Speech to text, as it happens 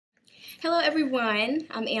Hello, everyone.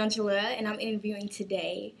 I'm Angela, and I'm interviewing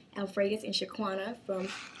today Alfredus and Shaquana from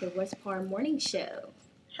the Russ Parr Morning Show.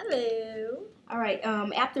 Hello. All right.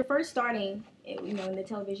 After first starting, in the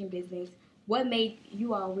television business, what made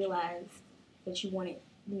you all realize that you wanted,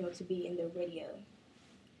 to be in the radio?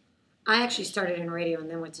 I actually started in radio and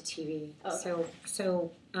then went to TV. Okay.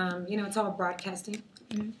 So it's all broadcasting.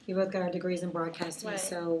 Mm-hmm. We both got our degrees in broadcasting. Right.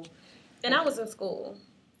 So, And I was in school.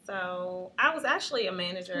 So I was actually a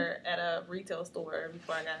manager at a retail store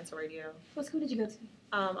before I got into radio. What school did you go to?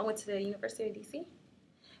 I went to the University of DC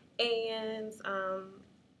and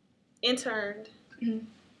interned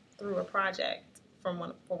through a project for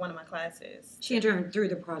one of my classes. she interned through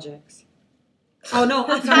the projects. Oh no,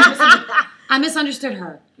 I'm sorry. I misunderstood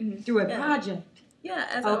her. Mm-hmm. Through a project. Yeah,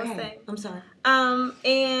 as I was saying. I'm sorry. And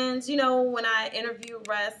when I interviewed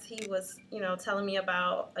Russ, he was, telling me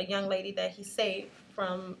about a young lady that he saved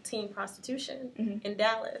from teen prostitution in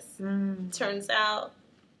Dallas. Turns out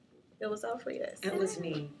it was Alfredus. It was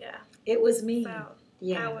me. Yeah. It was me. So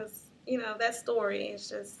yeah. I was, that story is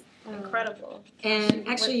just incredible. And she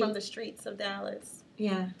actually, went from the streets of Dallas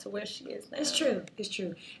to where she is now. It's true. It's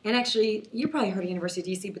true. And actually, you probably heard of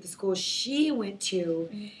University of DC, but the school she went to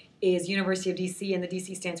is University of DC, and the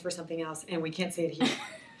DC stands for something else, and we can't say it here.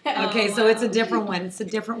 Okay, so it's a different one. It's a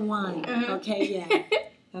different one. Okay, yeah.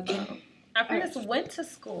 Okay. Alfredus went to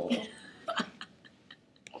school,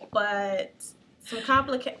 but some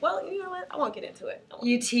complicated. Well, you know what? I won't get into it.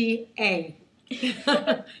 UTA.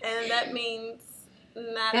 And that means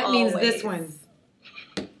not That always. means this one.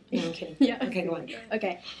 No, I'm kidding. Yeah. Okay, go on.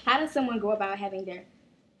 Okay. How does someone go about having their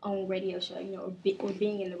own radio show, or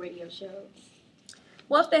being in the radio show?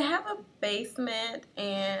 Well, if they have a basement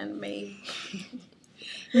and maybe...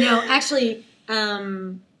 No, actually,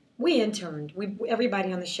 we interned.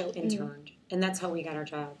 Everybody on the show interned, and that's how we got our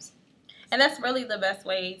jobs. And that's really the best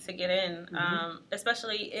way to get in,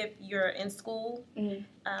 especially if you're in school.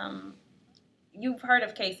 You've heard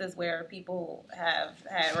of cases where people have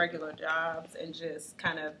had regular jobs and just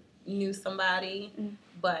kind of knew somebody.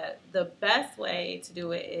 But the best way to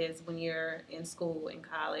do it is when you're in school, in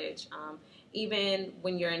college, even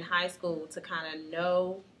when you're in high school, to kind of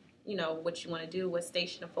know what you want to do, what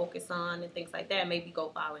station to focus on, and things like that. Maybe go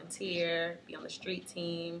volunteer, be on the street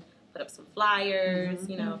team, put up some flyers,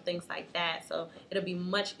 things like that. So it'll be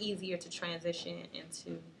much easier to transition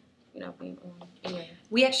into, being on. Anyway.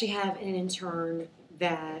 We actually have an intern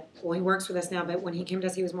that, well, he works with us now, but when he came to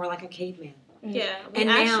us, he was more like a caveman. Yeah, and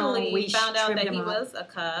now we found out that he up. was a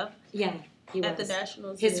cub. Yeah, he at was. The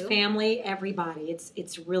National Zoo. His family, everybody.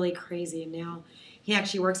 It's really crazy. And now he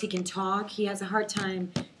actually works. He can talk. He has a hard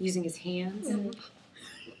time using his hands.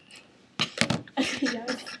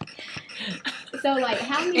 So, like,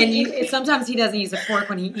 how many... And sometimes he doesn't use a fork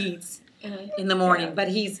when he eats in the morning. Yeah. But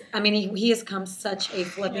he has come such a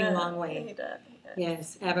flipping long way. He does.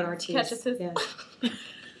 Yes, Abbott Ortiz. Catches his... Yes.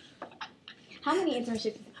 How many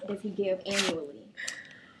internships does he give annually?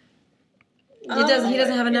 He doesn't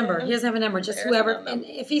have a number. He doesn't have a number. Just whoever, and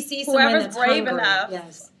if he sees someone that's brave hungry, enough,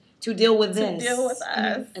 yes, to deal with to deal with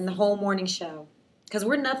us, and the whole morning show, because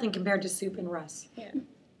we're nothing compared to Soup and Russ. Yeah.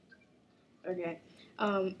 Okay.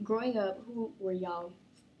 Growing up, who were y'all,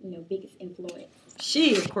 biggest influence?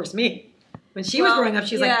 She, of course, me. When she was growing up,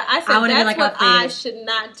 she was like, I said, want to be like what I I should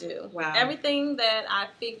not do. Wow. Everything that I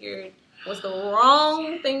figured was the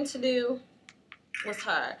wrong thing to do was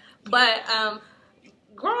her. But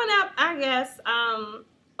growing up, I guess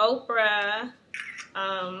Oprah,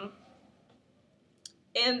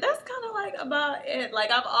 and that's kind of like about it.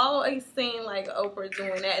 Like, I've always seen like Oprah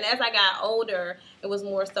doing that, and as I got older, it was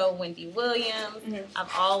more so Wendy Williams.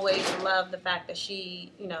 I've always loved the fact that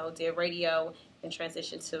she, did radio and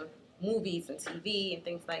transitioned to movies and TV and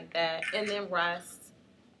things like that, and then Russ.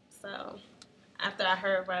 So after I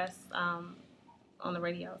heard Russ on the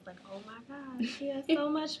radio, I was like, oh my gosh, she has so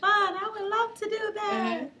much fun. I would love to do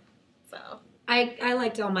that. So I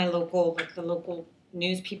liked all my local, like the local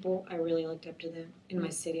news people. I really looked up to them in my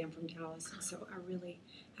city. I'm from Dallas, and so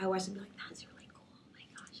I watched them be like, that's really cool. Oh my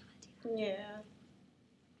gosh, I want to do that. Yeah.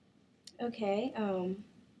 Okay.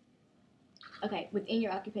 Okay. Within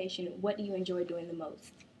your occupation, what do you enjoy doing the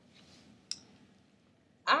most?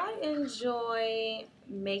 I enjoy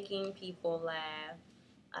making people laugh.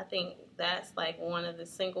 I think that's like one of the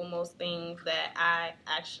single most things that I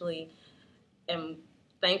actually am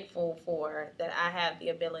thankful for, that I have the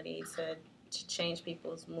ability to change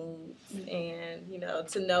people's moods and,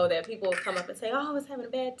 to know that people will come up and say, oh, I was having a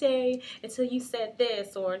bad day until you said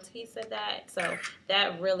this or until you said that. So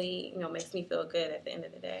that really, makes me feel good at the end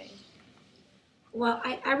of the day. Well,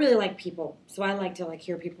 I really like people, so I like to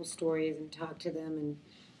hear people's stories and talk to them,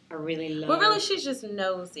 I really love. But really, she's just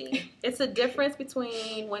nosy. It's a difference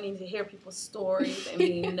between wanting to hear people's stories and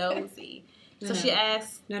being nosy. So she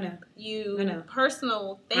asks you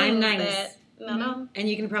personal things I'm nice. that no. And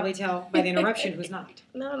you can probably tell by the interruption who's not.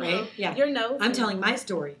 No. Right? Yeah. You're nosy. I'm telling my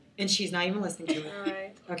story, and she's not even listening to it. All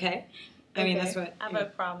right. Okay? I mean, that's what... I have a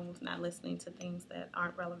problem with not listening to things that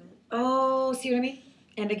aren't relevant. Oh, see what I mean?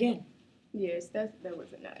 And again. Yes, that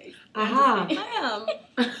wasn't nice. Aha.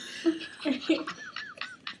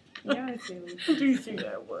 Y'all silly. DC,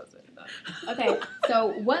 that wasn't nice. Okay,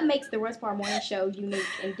 so what makes the Russ Parr Morning Show unique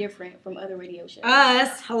and different from other radio shows?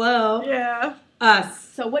 Us. Hello. Yeah. Us.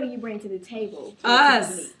 So what do you bring to the table?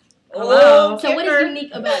 Us. Hello. So what is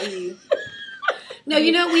unique about you? No,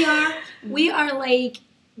 you know what we are like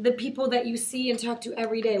the people that you see and talk to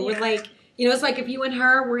every day. We're like, you know, it's like if you and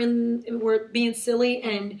her we're being silly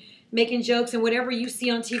and making jokes and whatever you see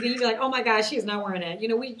on TV, you're like, oh my gosh, she is not wearing that. You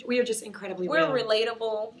know, we are just incredibly We're real.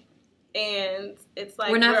 relatable, and it's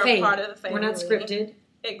like we're not fake. A part of the family. We're not scripted.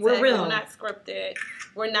 Exactly. We're real. We're not scripted.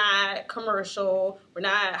 We're not commercial. We're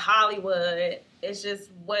not Hollywood. It's just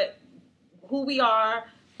who we are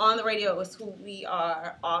on the radio is who we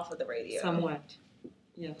are off of the radio. Somewhat.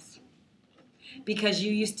 Yes. Because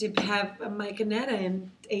you used to have a Mike and Netta and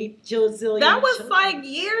 8 zillion. That was like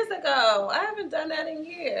years ago. I haven't done that in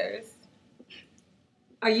years.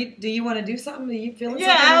 Do you want to do something? Are you feeling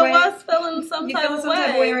yeah, some kind of way? I was feeling some type of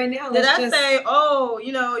way right now. Did I say, oh,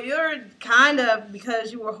 you know, you're kind of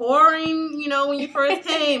because you were whoring, you know, when you first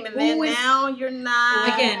came, and then now you're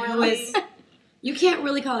not. Again, really. You can't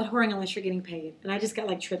really call it whoring unless you're getting paid. And I just got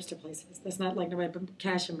like trips to places. That's not like nobody put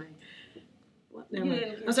cash in my. Never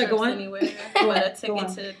mind. I'm sorry. Go on. Anywhere, but a ticket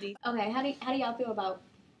to the D. Okay, how do y'all feel about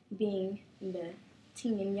being in the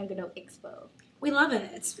Teen and Young Adult Expo? We love it.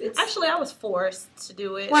 It's Actually, I was forced to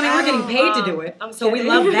do it. Well, I mean, we're getting paid to do it, so we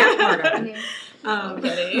love that part of it. I'm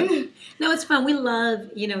kidding. No, it's fun. We love,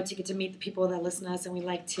 you know, to get to meet the people that listen to us, and we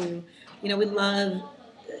like to, you know, we love.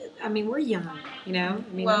 I mean, we're young, you know.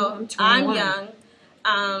 I mean, well, I'm 21. I'm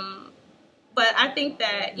young, but I think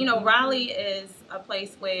that you know Raleigh is a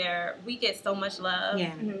place where we get so much love.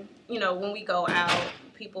 Yeah. Mm-hmm. You know, when we go out,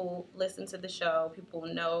 people listen to the show. People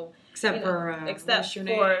know, except for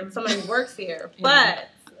somebody who works here. Yeah. But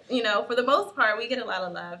you know, for the most part, we get a lot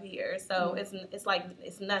of love here. So it's like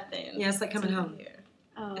it's nothing. Yeah, it's like coming home. Here.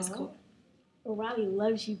 Oh, it's cool. Well, Riley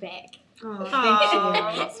loves you back. Oh, thank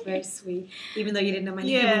you. That's very sweet. Even though you didn't know my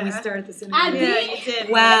name when we started this interview. I did. Yeah, you did.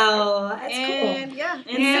 Wow, that's cool. Yeah,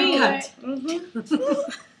 and cut.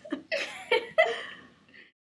 Mm-hmm.